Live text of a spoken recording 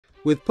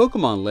With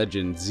Pokémon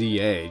Legends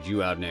Z-A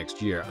due out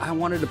next year, I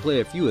wanted to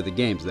play a few of the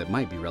games that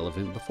might be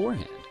relevant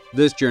beforehand.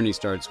 This journey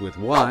starts with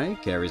Y,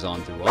 carries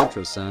on through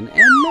Ultra Sun,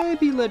 and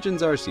maybe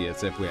Legends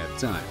Arceus if we have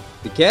time.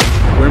 The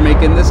catch? We're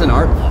making this an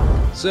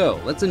Artlocke.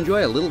 So, let's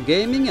enjoy a little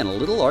gaming and a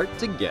little art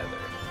together.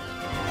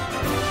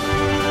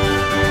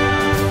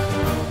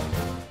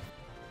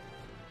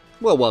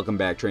 Well, welcome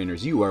back,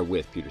 trainers. You are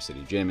with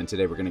PewterCityJim, and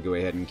today we're going to go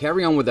ahead and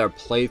carry on with our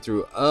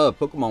playthrough of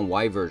Pokemon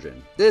Y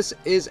version. This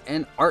is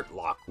an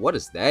Artlocke. What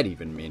does that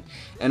even mean?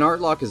 An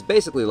Artlocke is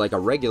basically like a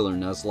regular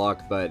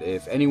Nuzlocke, but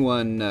if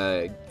anyone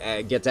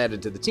gets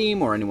added to the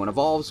team or anyone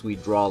evolves, we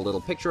draw a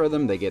little picture of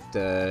them. They get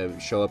to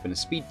show up in a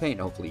Speedpaint.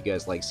 Hopefully you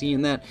guys like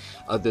seeing that.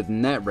 Other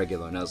than that,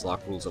 regular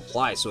Nuzlocke rules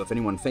apply, so if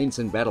anyone faints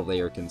in battle,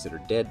 they are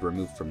considered dead,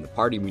 removed from the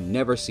party. We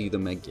never see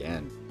them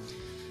again.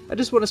 I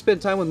just want to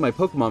spend time with my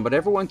Pokemon, but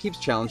everyone keeps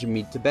challenging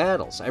me to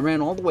battles. I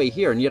ran all the way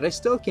here, and yet I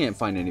still can't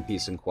find any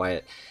peace and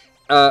quiet.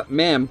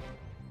 Ma'am,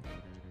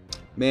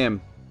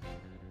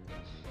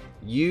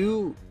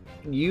 you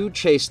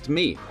chased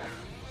me.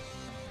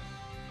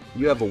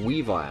 You have a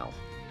Weavile.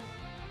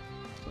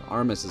 So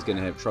Armis is going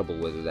to have trouble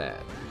with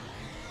that.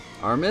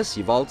 Armis,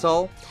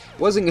 Yveltal,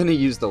 wasn't going to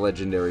use the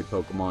legendary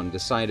Pokemon.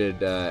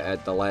 Decided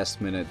at the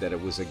last minute that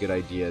it was a good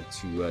idea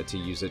to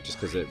use it just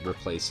because it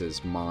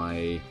replaces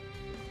my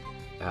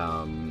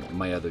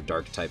my other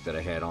dark type that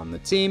I had on the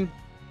team.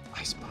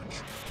 Ice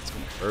Punch. That's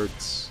gonna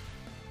hurt.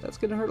 That's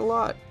gonna hurt a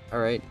lot.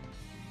 Alright.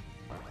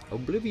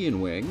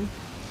 Oblivion Wing.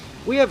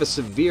 We have a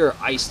severe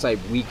ice type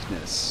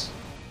weakness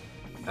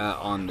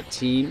on the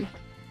team.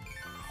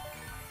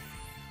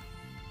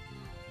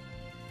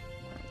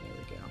 Alright, there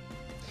we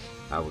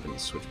go. We're gonna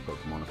switch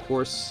Pokemon, of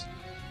course.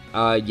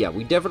 Yeah,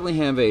 we definitely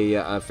have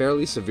a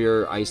fairly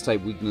severe ice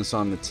type weakness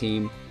on the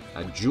team.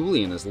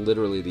 Julian is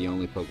literally the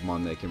only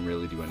Pokemon that can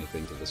really do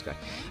anything to this guy.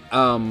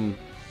 And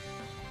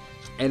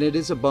it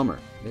is a bummer.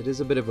 It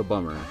is a bit of a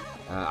bummer.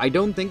 I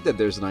don't think that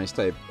there's an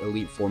Ice-type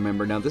Elite Four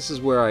member. Now, this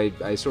is where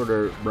I sort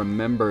of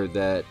remember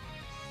that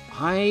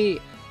I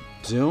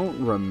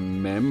don't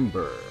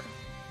remember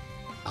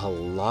a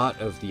lot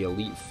of the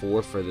Elite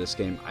Four for this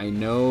game. I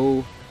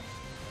know,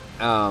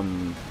 what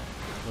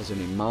was her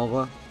name?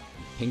 Malva?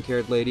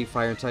 Pink-haired lady,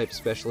 Fire-type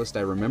specialist.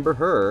 I remember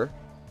her.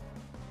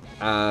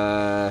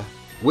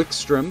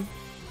 Wickstrom,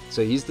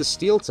 so he's the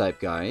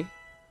Steel-type guy.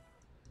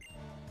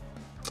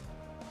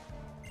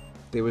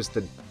 There was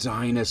the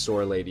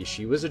Dinosaur lady.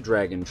 She was a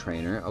Dragon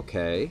Trainer.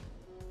 Okay.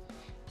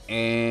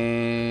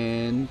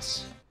 And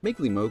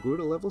Miglimo grew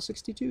to level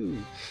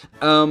 62.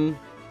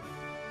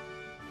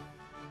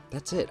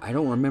 That's it. I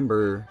don't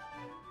remember.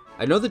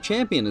 I know the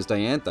champion is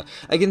Diantha.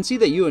 I can see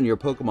that you and your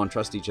Pokemon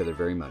trust each other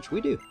very much. We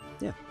do.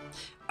 Yeah.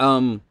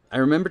 I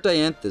remember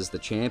Diantha is the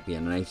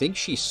champion, and I think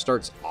she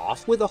starts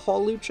off with a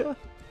hawlucha.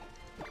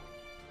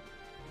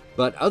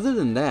 But other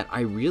than that,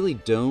 I really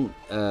don't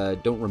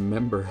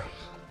remember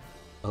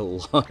a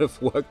lot of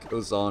what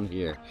goes on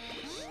here.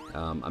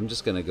 I'm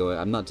just gonna go.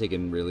 I'm not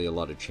taking really a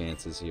lot of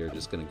chances here.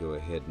 Just gonna go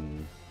ahead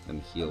and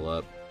heal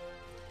up.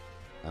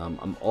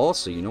 I'm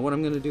also, you know what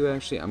I'm gonna do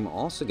actually? I'm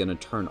also gonna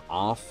turn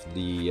off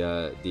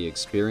the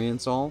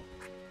experience all.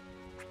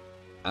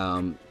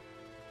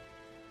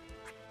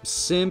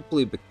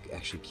 Simply,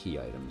 actually key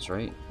items,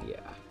 right?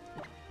 Yeah.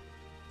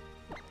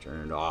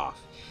 Turn it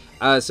off.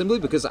 Simply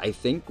because I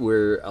think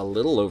we're a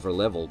little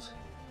over-leveled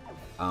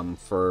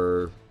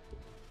for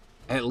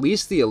at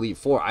least the Elite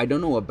Four. I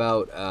don't know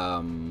about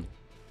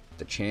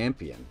the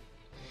champion,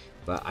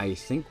 but I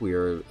think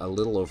we're a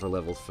little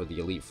over-leveled for the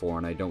Elite Four,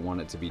 and I don't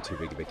want it to be too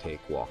big of a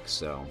cakewalk,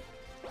 so...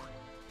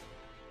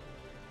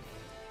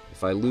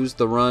 If I lose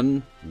the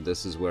run,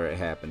 this is where it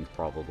happened,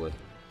 probably.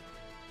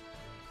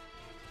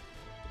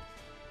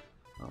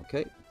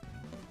 Okay.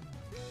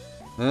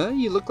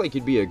 You look like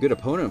you'd be a good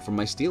opponent for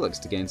my Steelix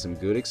to gain some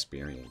good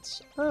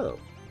experience. Oh,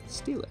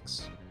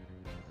 Steelix.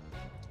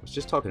 I was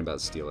just talking about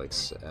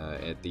Steelix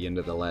at the end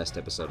of the last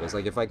episode. I was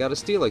like, if I got a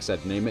Steelix,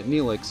 I'd name it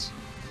Neelix.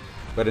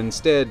 But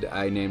instead,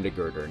 I named it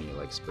Girder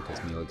Neelix, because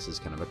Neelix is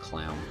kind of a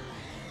clown.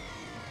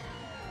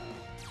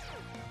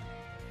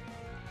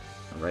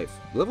 Alright,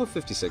 level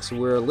 56, so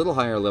we're a little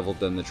higher level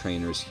than the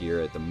trainers here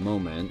at the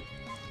moment.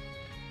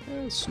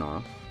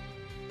 Snarl.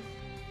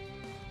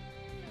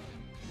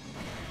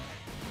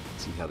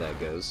 See how that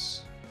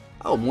goes.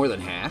 Oh, more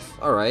than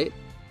half. Alright.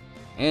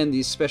 And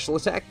the special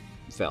attack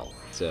fell,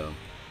 so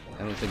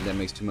I don't think that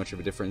makes too much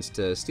of a difference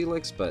to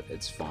Steelix, but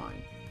it's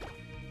fine.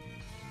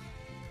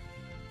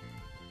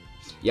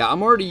 Yeah,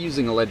 I'm already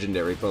using a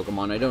legendary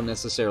Pokemon. I don't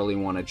necessarily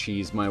want to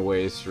cheese my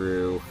way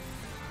through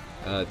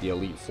the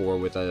Elite Four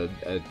with a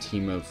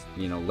team of,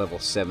 you know, level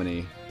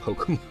 70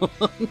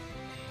 Pokemon.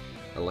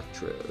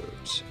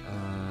 Electrode.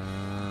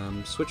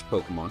 Switch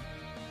Pokemon.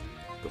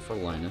 Go for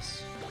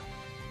Linus.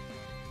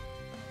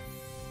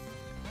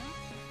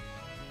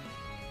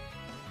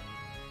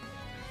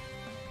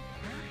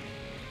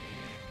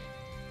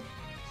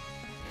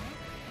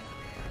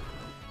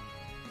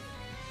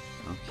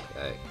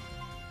 Okay.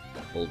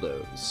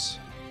 Bulldoze.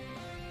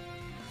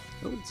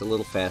 Oh, it's a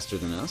little faster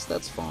than us.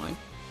 That's fine.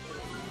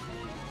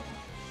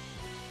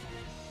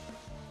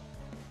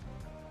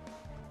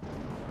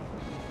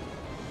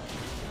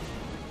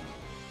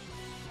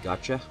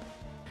 Gotcha.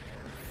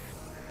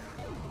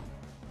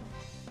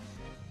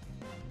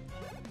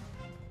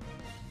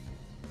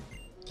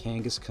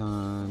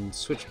 Kangaskhan,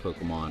 switch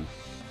Pokemon.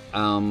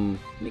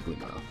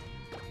 Miglimo.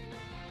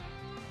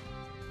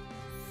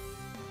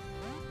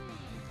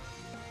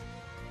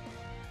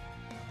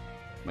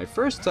 My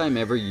first time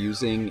ever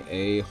using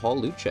a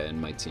hawlucha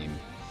in my team.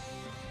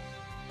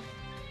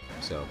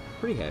 So,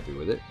 pretty happy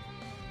with it.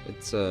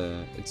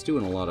 It's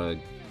doing a lot of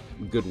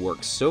good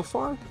work so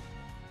far.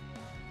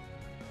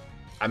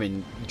 I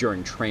mean,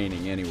 during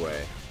training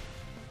anyway.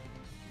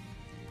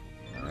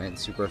 Alright,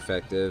 super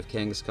effective.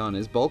 Kangaskhan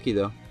is bulky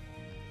though.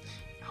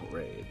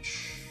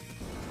 Outrage.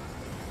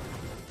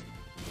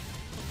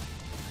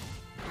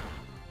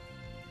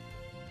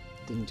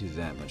 Didn't do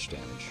that much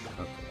damage.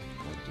 Okay,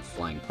 we'll do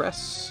Flying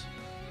Press.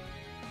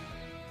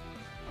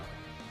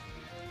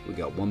 We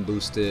got one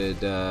boosted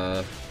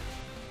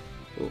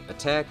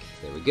attack.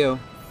 There we go.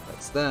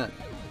 That's that.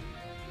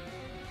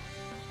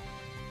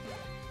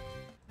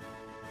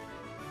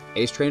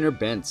 Ace Trainer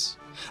Bentz.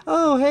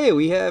 Oh, hey,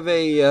 we have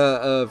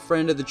a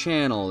friend of the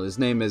channel. His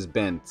name is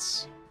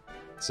Bentz.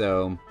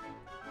 So,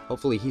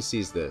 hopefully he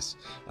sees this.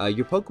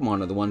 Your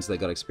Pokemon are the ones that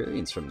got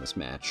experience from this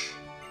match.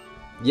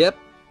 Yep,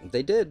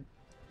 they did.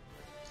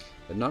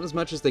 But not as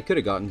much as they could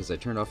have gotten because I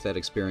turned off that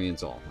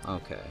experience all.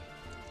 Okay.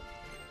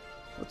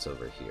 What's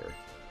over here?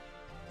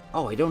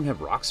 Oh, I don't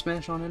have Rock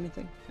Smash on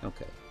anything?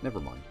 Okay, never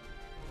mind.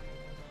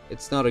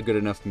 It's not a good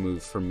enough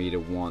move for me to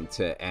want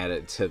to add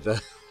it to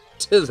the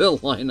to the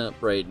lineup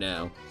right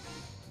now.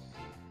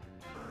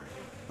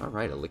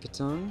 Alright, a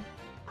Lickitung.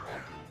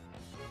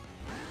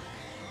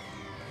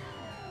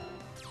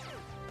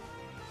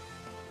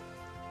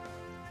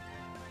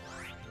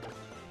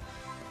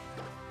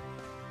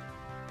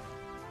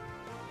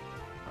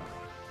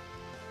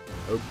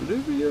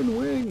 Oblivion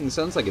Wing!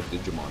 Sounds like a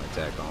Digimon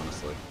attack,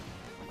 honestly.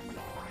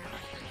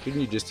 Couldn't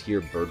you just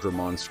hear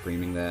Birdramon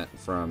screaming that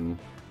from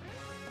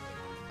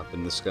up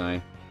in the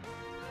sky?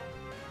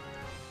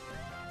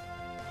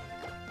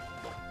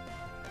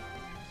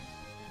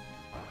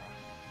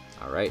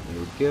 Alright, here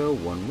we go.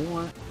 One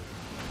more.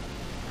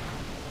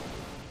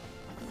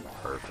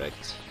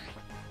 Perfect.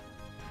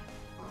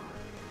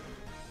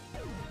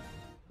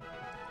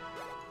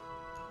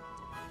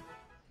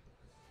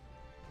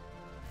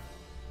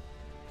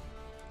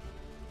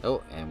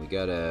 Oh, and we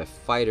got a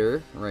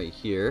fighter right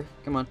here.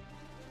 Come on.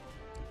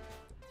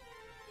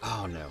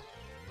 Oh no.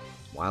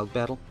 Wild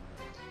Battle?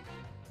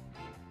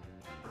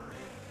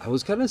 I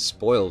was kind of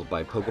spoiled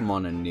by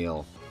Pokemon and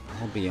Neil,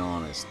 I'll be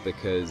honest,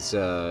 because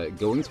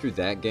going through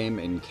that game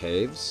in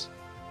caves,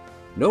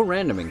 no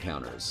random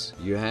encounters.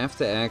 You have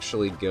to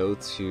actually go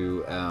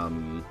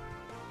to,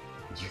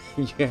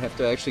 you have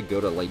to actually go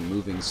to, like,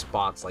 moving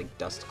spots like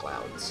dust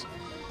clouds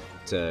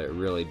to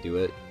really do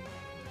it,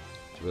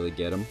 to really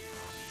get them.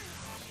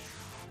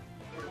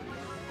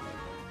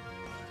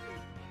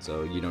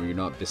 So, you know, you're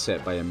not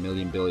beset by a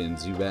million billion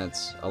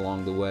Zubats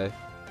along the way.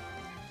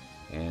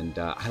 And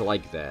I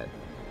like that.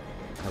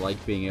 I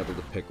like being able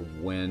to pick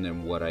when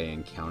and what I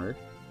encounter.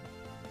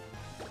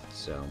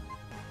 So.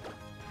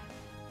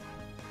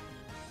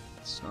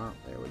 Snarl,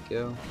 there we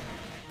go.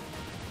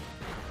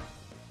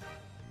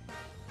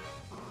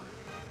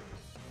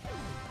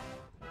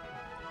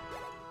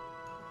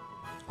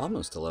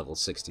 Almost to level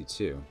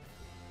 62.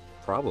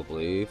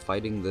 Probably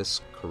fighting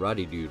this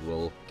karate dude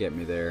will get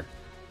me there.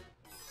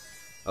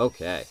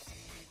 Okay.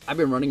 I've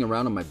been running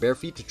around on my bare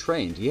feet to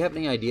train. Do you have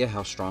any idea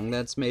how strong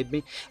that's made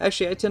me?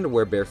 Actually, I tend to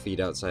wear bare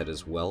feet outside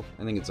as well.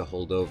 I think it's a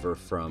holdover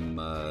from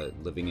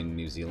living in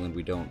New Zealand.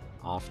 We don't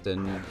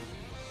often...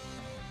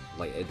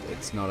 Like,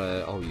 it's not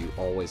a, oh, you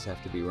always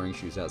have to be wearing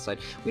shoes outside.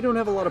 We don't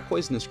have a lot of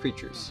poisonous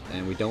creatures,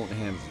 and we don't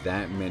have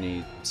that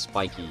many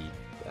spiky,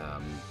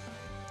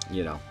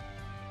 you know,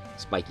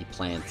 spiky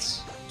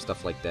plants,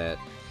 stuff like that.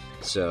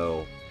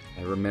 So,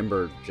 I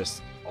remember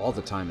just all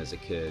the time as a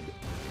kid,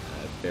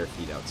 bare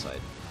feet outside.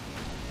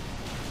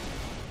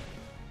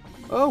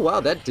 Oh wow,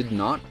 that did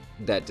not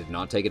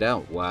take it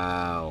out.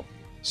 Wow.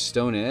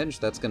 Stone Edge,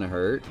 that's gonna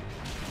hurt.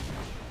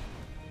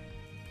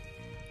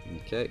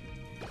 Okay.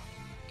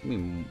 Give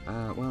me,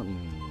 well,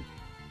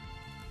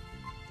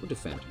 we'll do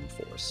Phantom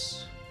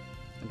Force.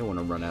 I don't want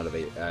to run out of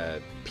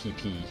a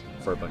PP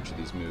for a bunch of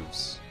these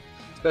moves.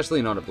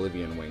 Especially not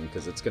Oblivion Wing,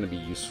 because it's going to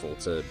be useful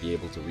to be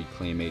able to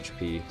reclaim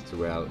HP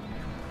throughout.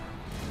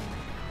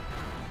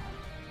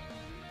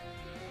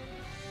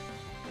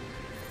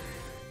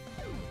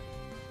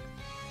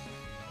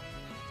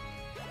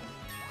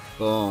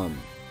 Boom.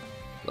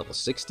 Level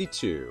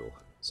 62.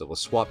 So we'll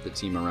swap the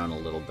team around a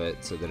little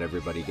bit so that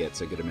everybody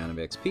gets a good amount of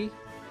XP.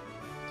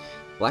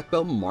 Black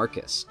Belt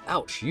Marcus.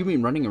 Ouch, you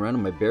mean running around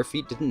on my bare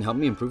feet didn't help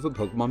me improve with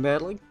Pokemon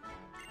battling?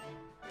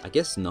 I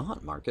guess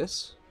not,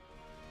 Marcus.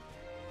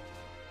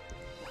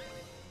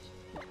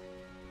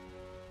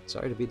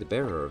 Sorry to be the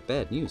bearer of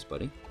bad news,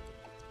 buddy.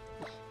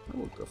 I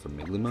will go for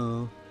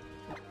Miglimo.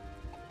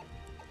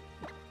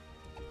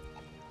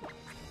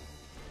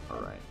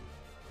 Alright.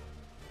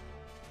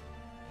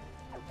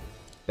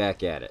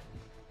 Back at it.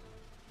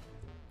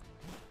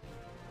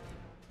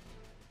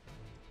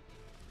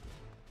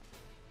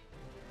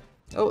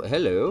 Oh,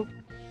 hello.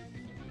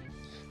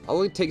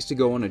 All it takes to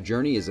go on a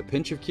journey is a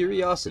pinch of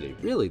curiosity.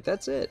 Really,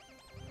 that's it.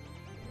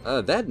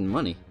 That and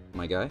money,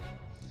 my guy.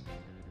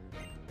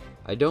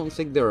 I don't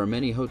think there are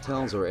many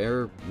hotels or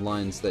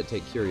airlines that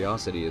take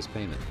curiosity as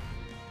payment.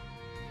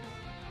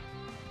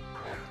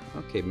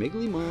 Okay,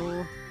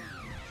 Miglimo.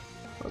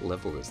 What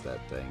level is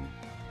that thing?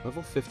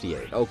 Level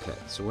 58. Okay,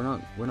 so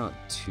we're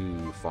not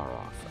too far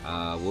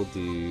off. We'll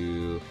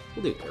do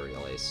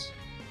Aerial Ace.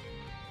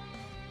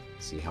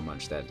 See how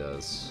much that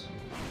does.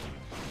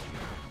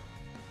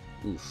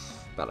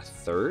 Oof, about a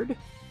third?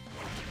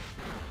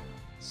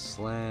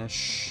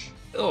 Slash...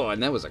 Oh,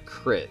 and that was a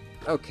crit.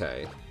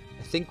 Okay.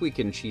 I think we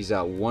can cheese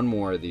out one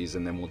more of these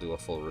and then we'll do a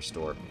full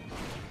restore.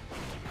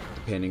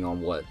 Depending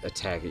on what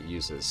attack it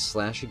uses.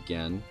 Slash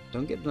again.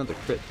 Don't get another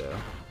crit, though.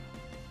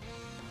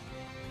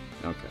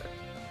 Okay.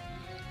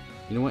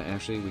 You know what?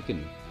 Actually, we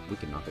can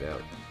knock it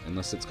out.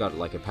 Unless it's got,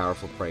 like, a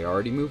powerful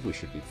priority move, we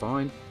should be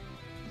fine.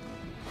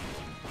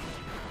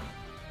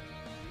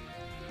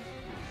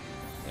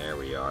 There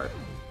we are.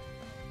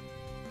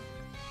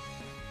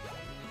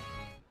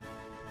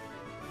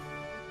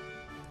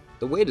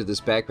 The weight of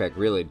this backpack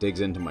really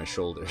digs into my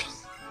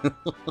shoulders.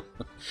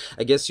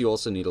 I guess you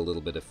also need a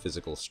little bit of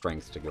physical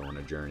strength to go on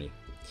a journey.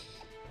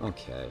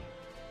 Okay.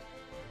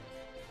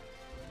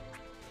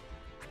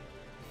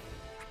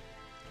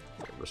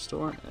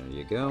 Restore. There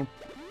you go.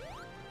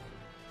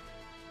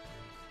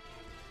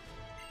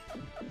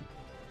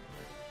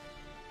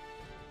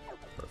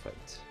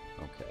 Perfect.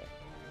 Okay.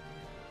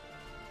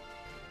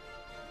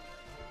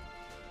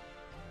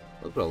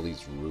 Look at all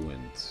these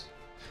ruins.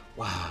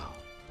 Wow.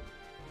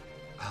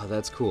 Wow,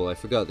 that's cool. I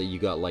forgot that you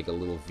got like a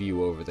little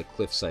view over the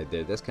cliffside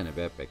there. That's kind of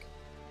epic.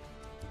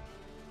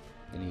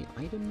 Any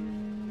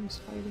items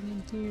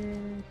hiding in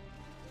here?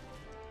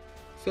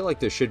 I feel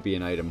like there should be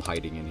an item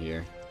hiding in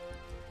here.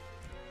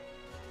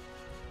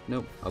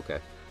 Nope. Okay.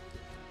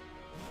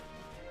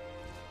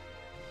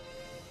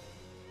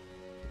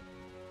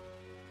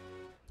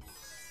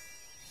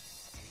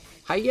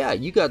 Hiya,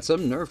 you got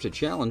some nerve to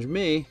challenge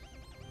me.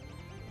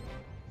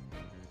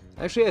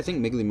 Actually, I think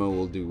Miglimo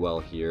will do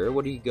well here.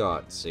 What do you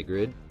got,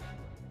 Sigrid?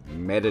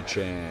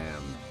 Medicham.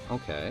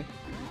 Okay.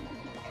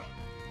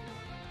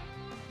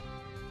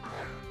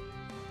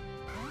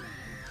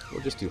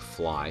 We'll just do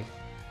Fly.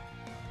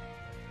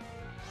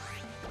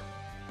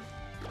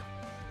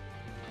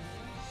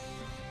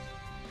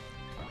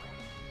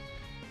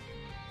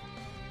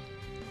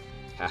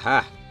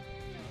 Haha!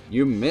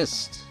 You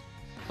missed.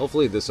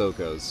 Hopefully this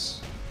goes.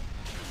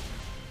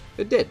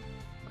 It did.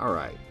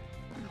 Alright.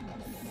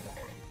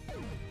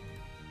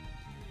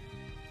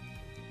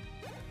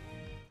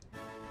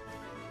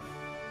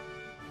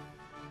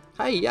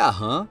 Hey, yeah,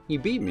 huh? You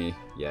beat me.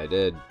 Yeah, I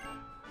did.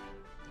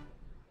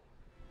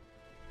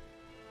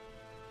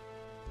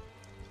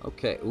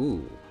 Okay,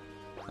 ooh.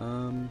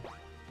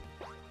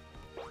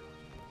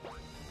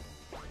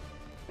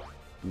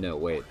 No,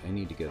 wait. I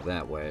need to go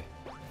that way.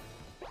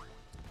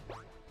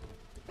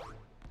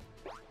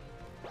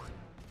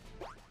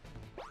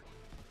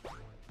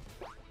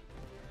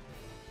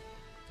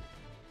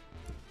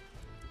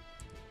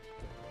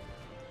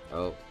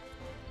 Oh.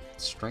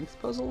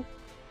 Strength puzzle?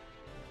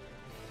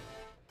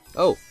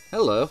 Oh,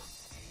 hello.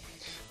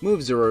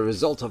 Moves are a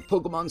result of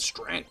Pokemon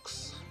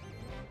strength.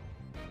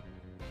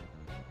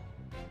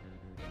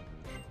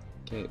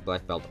 Okay,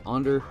 Black Belt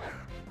under.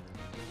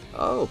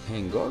 Oh,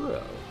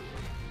 Pangoro.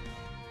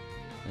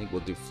 I think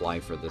we'll do Fly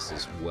for this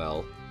as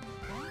well.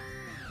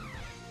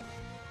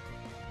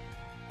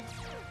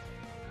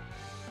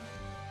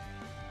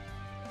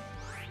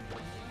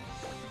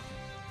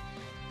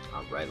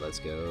 Alright, let's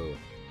go.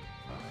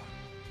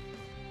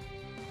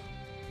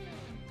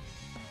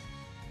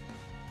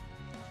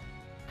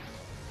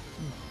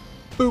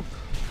 Boop!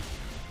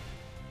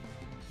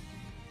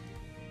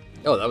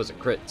 Oh, that was a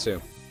crit,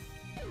 too.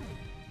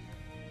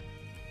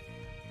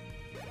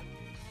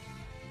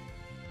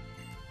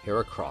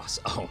 Heracross.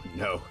 Oh,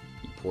 no.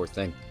 You poor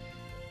thing.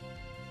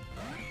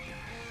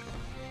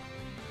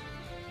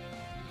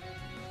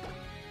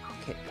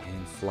 Okay,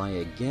 and Fly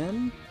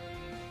again.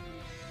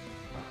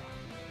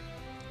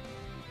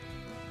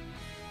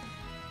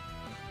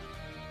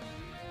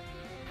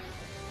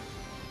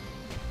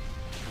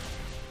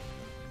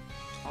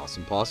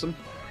 Awesome Possum.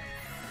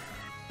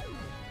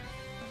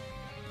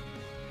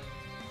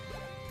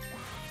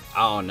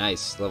 Oh,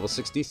 nice. Level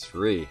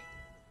 63.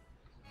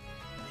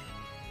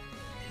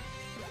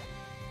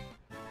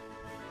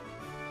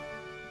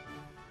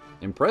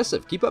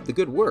 Impressive. Keep up the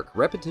good work.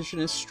 Repetition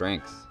is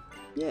strength.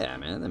 Yeah,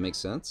 man, that makes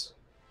sense.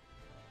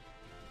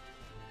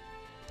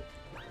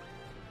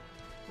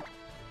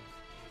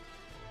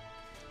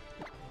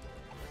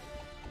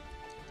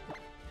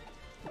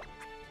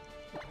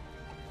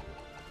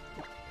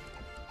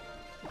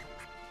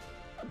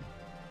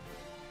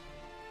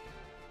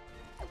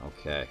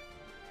 Okay.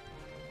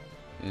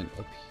 And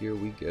up here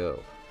we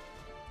go.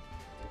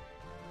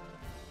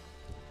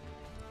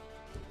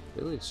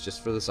 Really? It's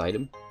just for this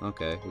item?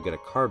 Okay, we got a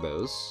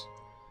Carbos.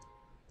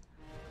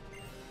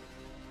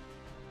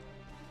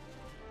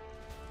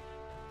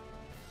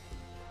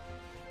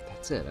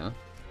 That's it, huh?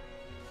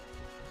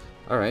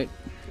 Alright.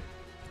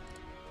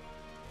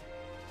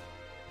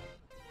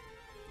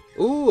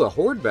 Ooh, a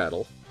horde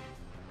battle.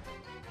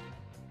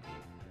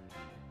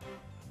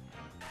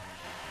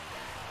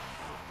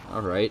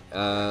 Alright,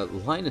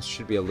 Linus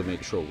should be able to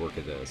make short work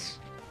of this.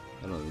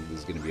 I don't think this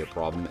is going to be a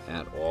problem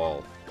at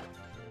all.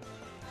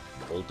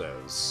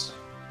 Bulldoze.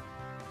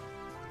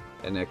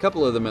 And a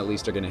couple of them at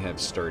least are going to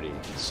have sturdy,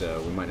 so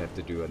we might have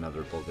to do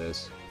another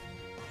bulldoze.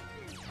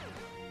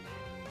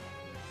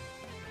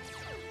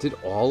 Did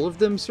all of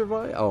them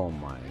survive? Oh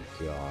my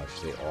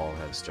gosh, they all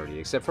have sturdy,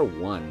 except for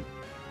one.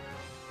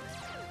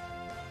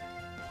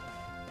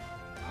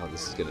 Oh,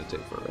 this is going to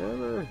take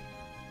forever.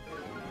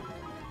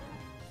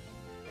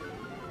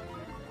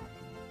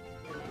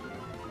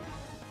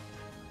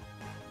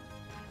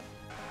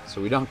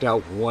 So we knocked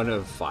out 1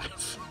 of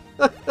 5.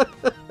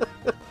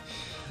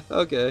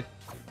 Okay.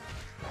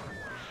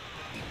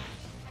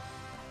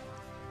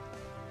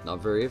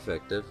 Not very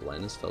effective.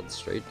 Linus fell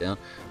straight down.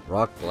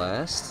 Rock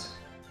Blast.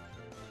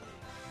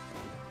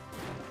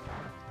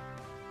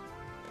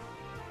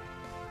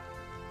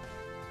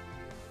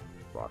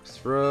 Rock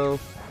Throw.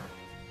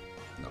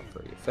 Not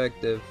very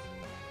effective.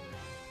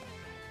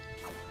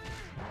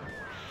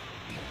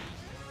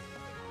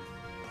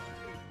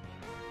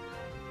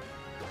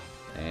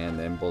 And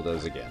then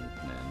Bulldoze again,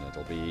 and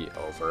it'll be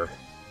over.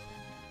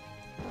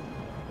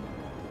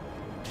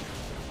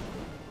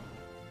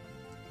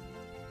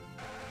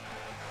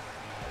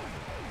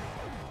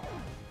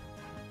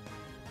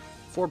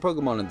 Four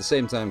Pokemon at the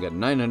same time got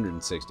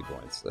 960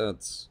 points.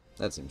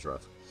 That seems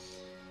rough.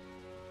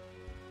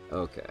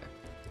 Okay.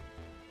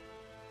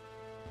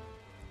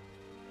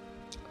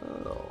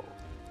 Oh,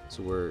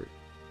 so we're...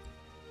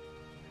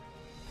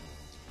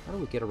 How do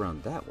we get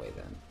around that way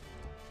then?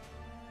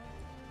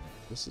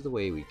 This is the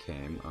way we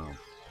came. Oh.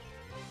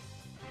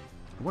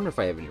 I wonder if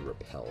I have any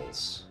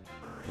repels.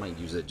 I might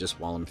use it just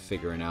while I'm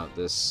figuring out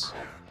this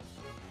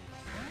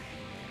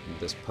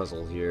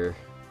puzzle here.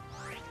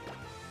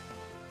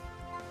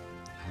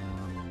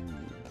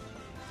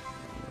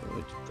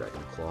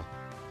 Dragon Claw.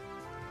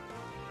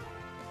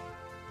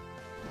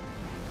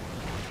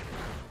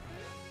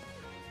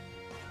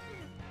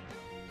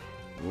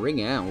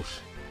 Ring out.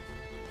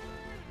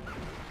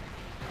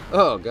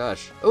 Oh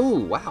gosh. Oh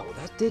wow,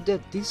 that did a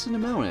decent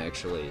amount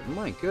actually.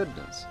 My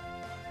goodness.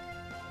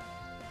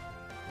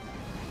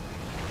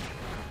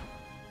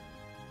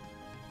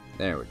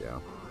 There we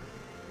go.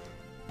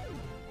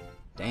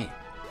 Damn.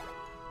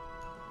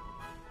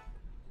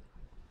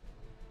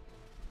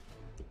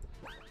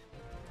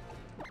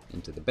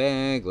 Into the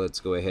bag.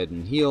 Let's go ahead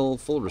and heal.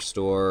 Full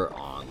restore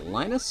on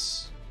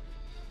Linus.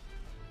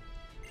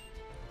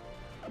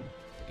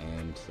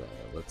 And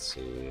let's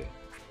see.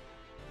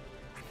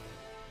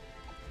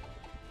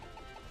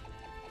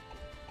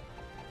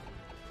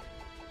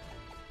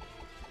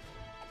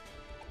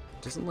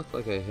 Doesn't look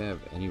like I have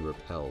any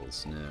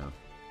repels now.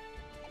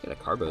 Got a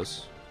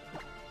Carbos.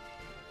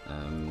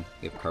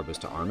 Give Carbos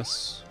to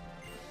Armus.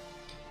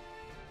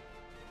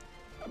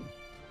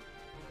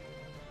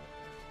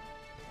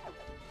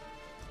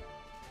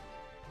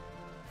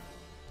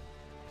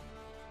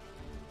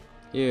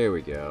 Here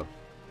we go.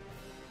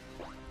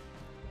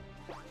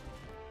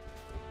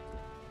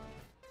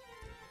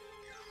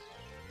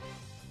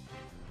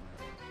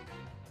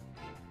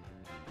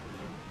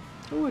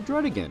 Oh, a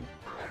Druddigan.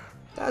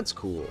 That's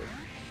cool.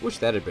 Wish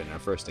that had been our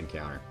first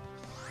encounter.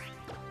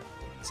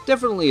 It's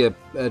definitely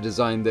a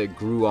design that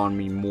grew on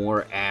me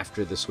more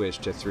after the switch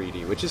to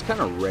 3D, which is kind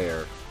of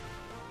rare.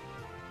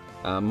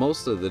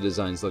 Most of the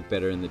designs look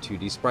better in the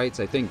 2D sprites.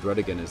 I think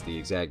Druddigan is the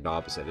exact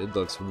opposite. It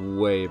looks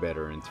way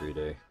better in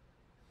 3D.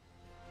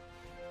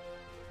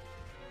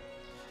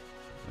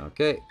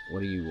 Okay,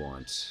 what do you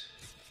want?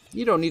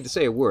 You don't need to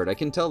say a word. I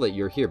can tell that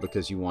you're here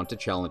because you want to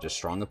challenge a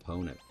strong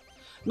opponent.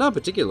 Not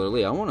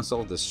particularly. I want to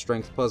solve this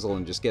strength puzzle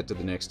and just get to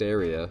the next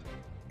area.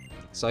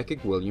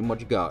 Psychic William, what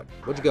you got?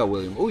 What you got,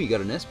 William? Oh, you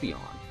got an Espeon.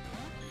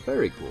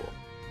 Very cool.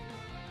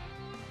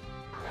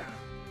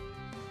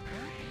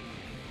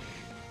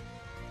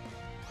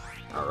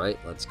 Alright,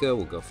 let's go.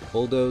 We'll go for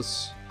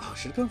Bulldoze. Oh,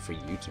 should have gone for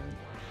U-turn.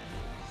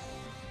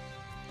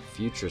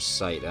 Future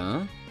Sight,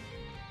 huh?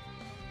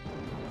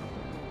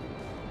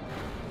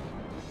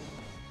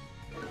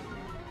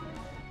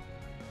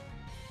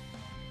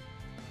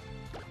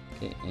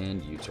 Okay,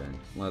 and U-turn.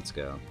 Let's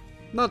go.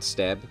 Not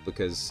Stab,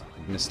 because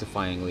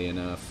mystifyingly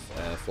enough,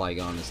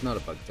 Flygon is not a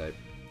bug type.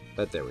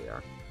 But there we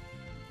are.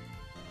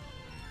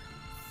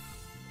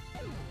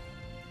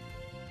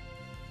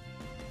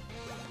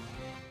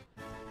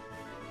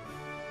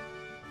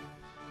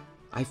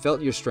 I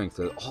felt your strength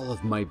with all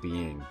of my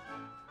being.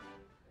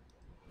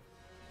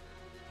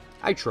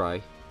 I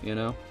try, you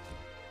know?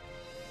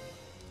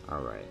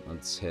 Alright,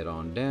 let's head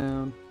on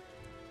down.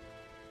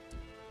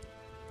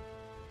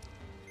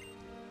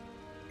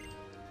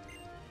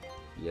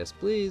 Yes,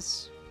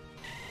 please.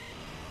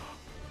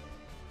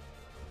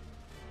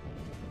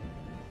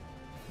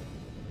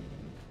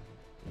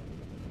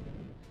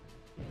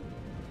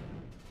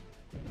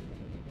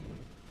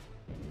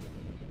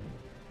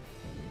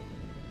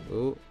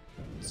 Oh,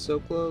 So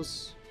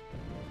close.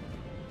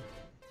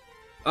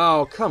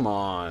 Oh, come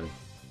on.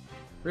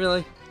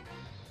 Really?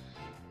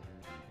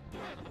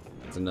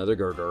 It's another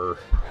girder.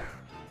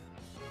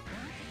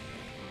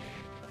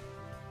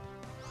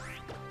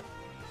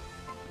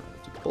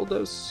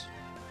 Bulldoze.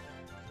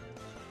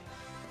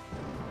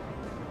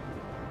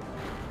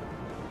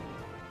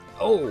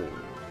 Oh,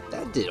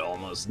 that did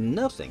almost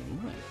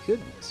nothing. My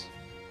goodness.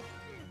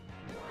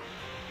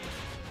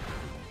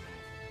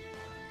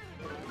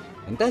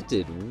 And that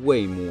did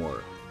way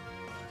more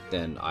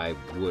than I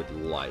would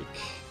like.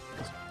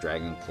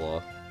 Dragon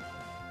Claw.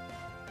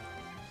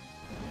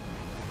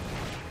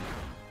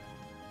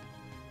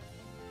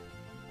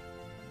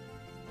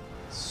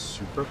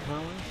 Superpower?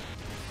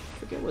 I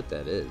forget what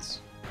that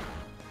is.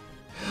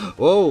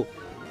 Whoa!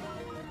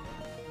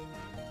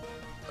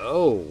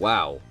 Oh,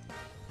 wow.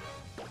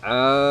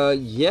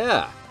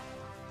 Yeah.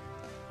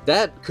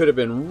 That could have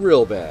been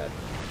real bad.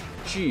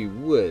 Gee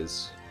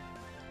whiz.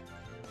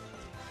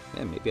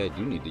 Yeah, maybe I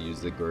do need to use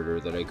the girder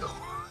that I call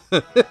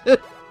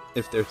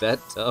if they're that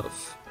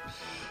tough.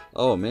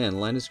 Oh man,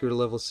 Linus grew to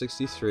level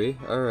 63.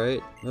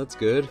 Alright, that's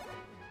good.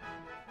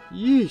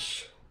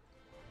 Yeesh.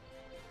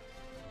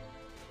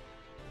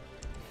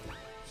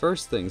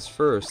 First things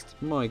first.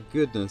 My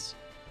goodness.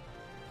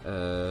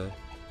 Full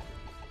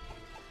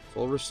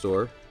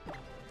restore.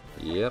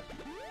 Yep.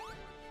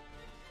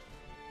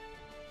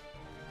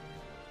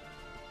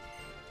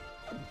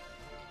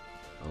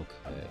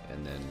 Okay,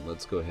 and then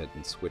let's go ahead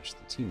and switch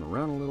the team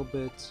around a little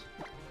bit.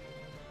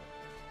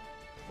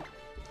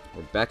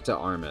 We're back to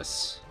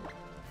Armus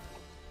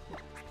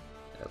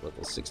at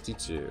level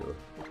 62.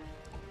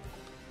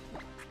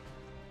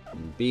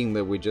 And being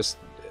that we just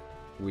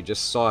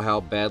saw how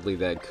badly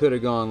that could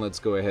have gone, let's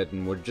go ahead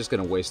and we're just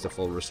going to waste a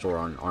full restore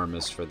on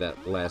Armus for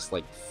that last,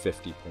 like,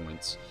 50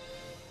 points.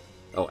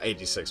 Oh,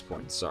 86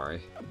 points,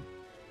 sorry.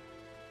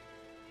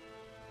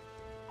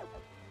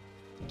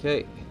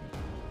 Okay.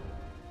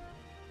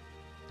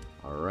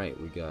 Alright,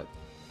 we got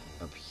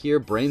up here,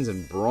 Brains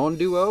and Brawn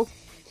duo.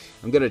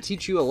 I'm going to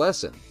teach you a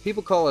lesson.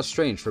 People call us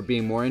strange for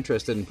being more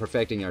interested in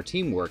perfecting our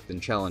teamwork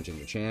than challenging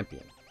the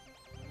champion.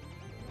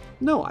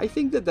 No, I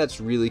think that that's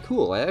really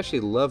cool. I actually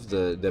love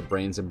the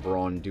Brains and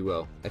Brawn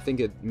duo. I think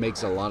it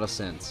makes a lot of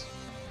sense.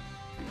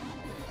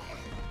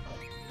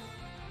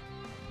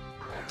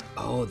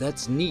 Oh,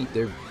 that's neat.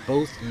 They're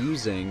both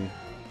using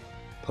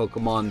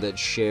Pokemon that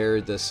share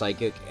the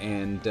Psychic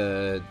and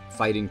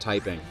Fighting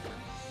typing.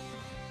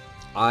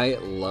 I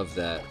love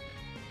that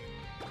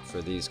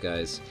for these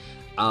guys.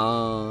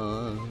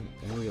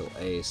 Aerial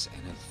Ace,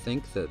 and I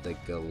think that the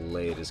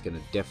Gallade is going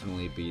to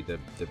definitely be the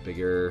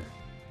bigger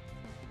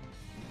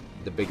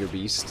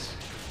beast.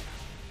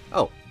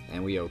 Oh,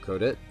 and we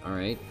O-code it.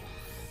 Alright.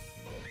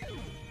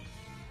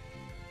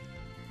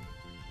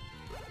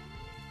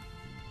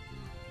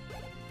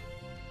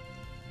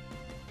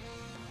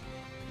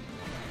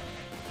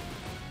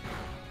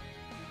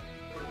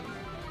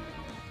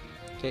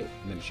 Okay,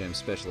 Minicham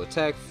special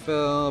attack,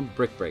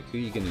 Brick Break. Who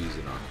are you going to use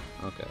it on?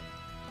 Okay.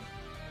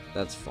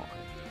 That's fine.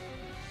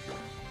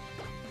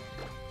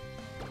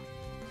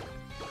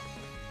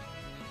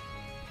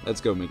 Let's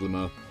go,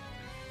 Miglimo.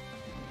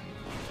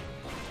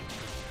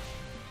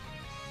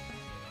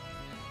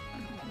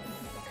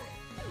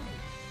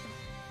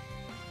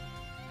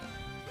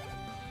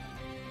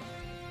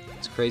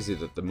 It's crazy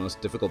that the most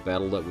difficult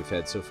battle that we've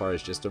had so far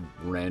is just a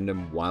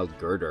random wild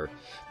girder.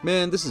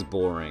 Man, this is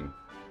boring.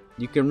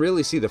 You can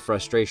really see the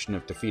frustration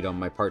of defeat on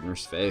my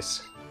partner's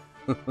face.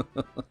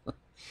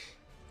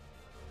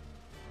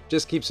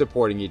 Just keep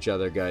supporting each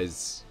other,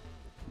 guys.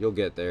 You'll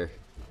get there.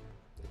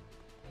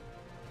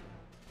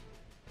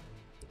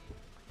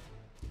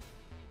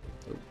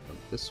 Oh,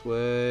 this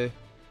way.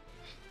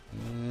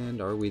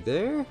 And are we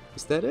there?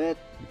 Is that it?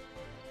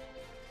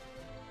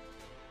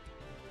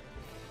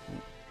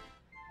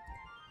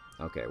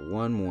 Okay,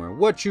 one more.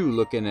 What you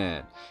looking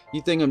at?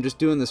 You think I'm just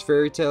doing this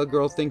fairy tale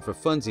girl thing for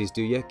funsies,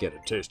 do ya? Get a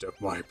taste of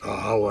my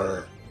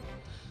power.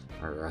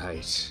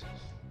 Alright.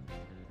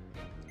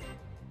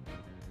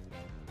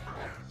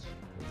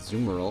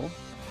 Zoomerl.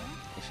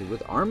 Actually,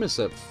 with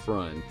Armus up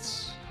front,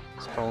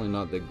 it's probably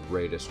not the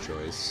greatest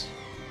choice.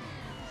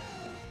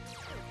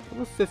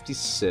 Level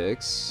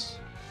 56.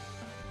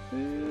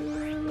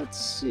 Let's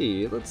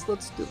see.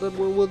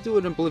 We'll do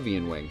an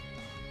Oblivion Wing.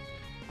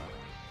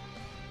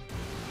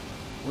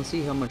 We'll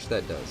see how much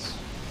that does.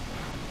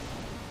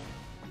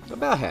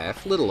 About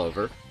half, little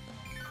over.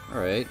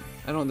 Alright,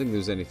 I don't think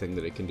there's anything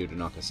that it can do to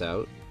knock us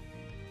out.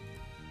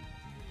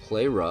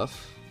 Play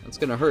rough. That's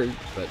gonna hurt,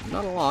 but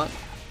not a lot.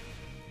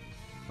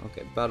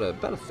 Okay, about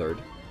a third.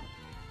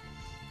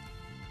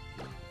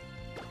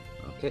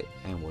 Okay,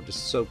 and we'll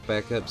just soak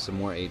back up some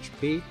more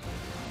HP.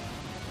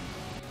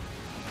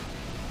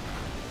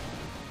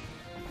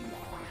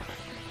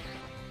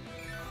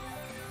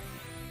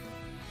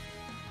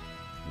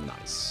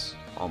 Nice.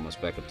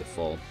 Almost back up to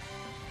full.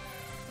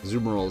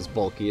 Zoomerl is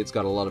bulky. It's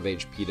got a lot of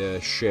HP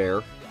to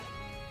share.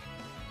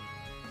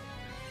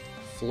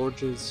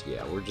 Florges,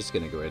 yeah, we're just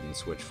gonna go ahead and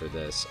switch for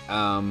this.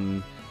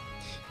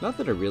 Not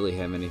that I really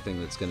have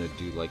anything that's going to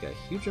do, like, a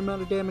huge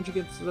amount of damage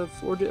against the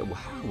 4... Wow,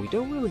 we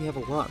don't really have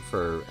a lot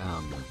for,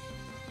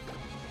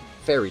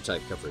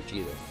 Fairy-type coverage,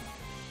 either.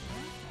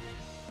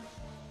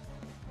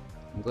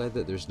 I'm glad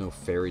that there's no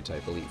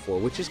Fairy-type Elite Four,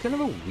 which is kind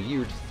of a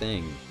weird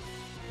thing.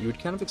 You would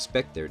kind of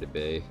expect there to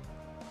be.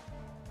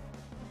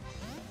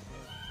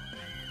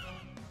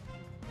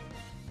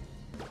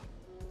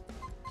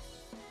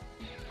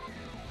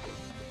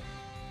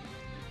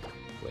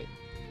 Wait.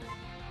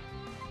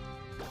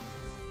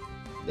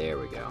 There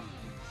we go.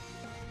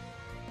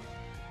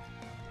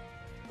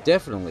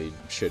 Definitely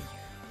should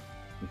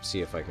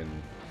see if I can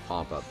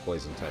pop up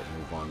Poison type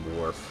move on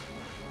Dwarf.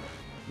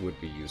 Would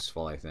be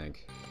useful, I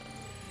think.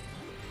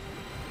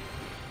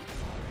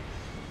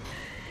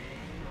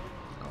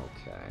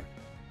 Okay.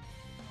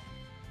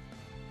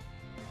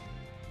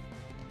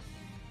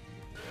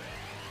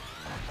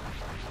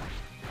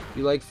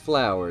 You like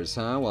flowers,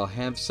 huh? Well,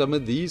 have some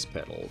of these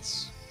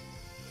petals.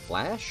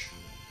 Flash?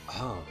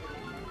 Oh,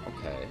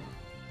 okay.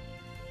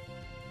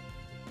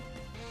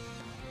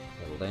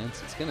 Petal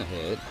Dance, it's gonna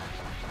hit.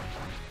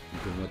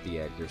 Even with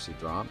the accuracy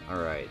drop.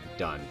 Alright,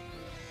 done.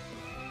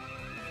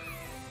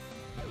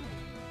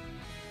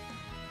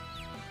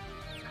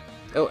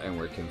 Oh, and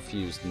we're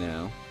confused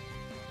now.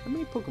 How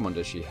many Pokemon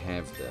does she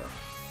have, though?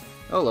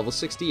 Oh, level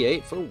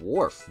 68 for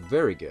Wharf.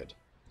 Very good.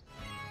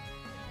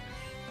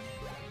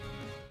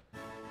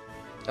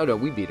 Oh, no,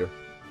 we beat her.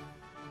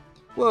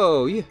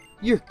 Whoa,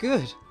 you're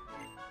good.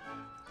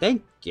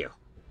 Thank you.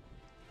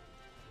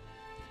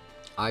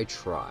 I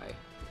try.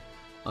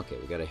 Okay,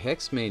 we got a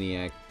Hex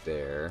Maniac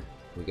there.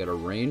 We got a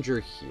Ranger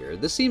here.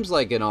 This seems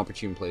like an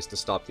opportune place to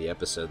stop the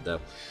episode,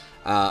 though.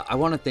 I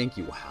want to thank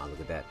you. Wow,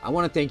 look at that. I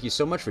want to thank you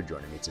so much for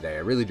joining me today. I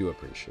really do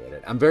appreciate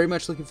it. I'm very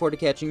much looking forward to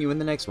catching you in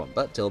the next one.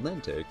 But till then,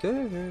 take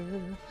care.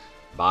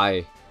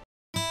 Bye.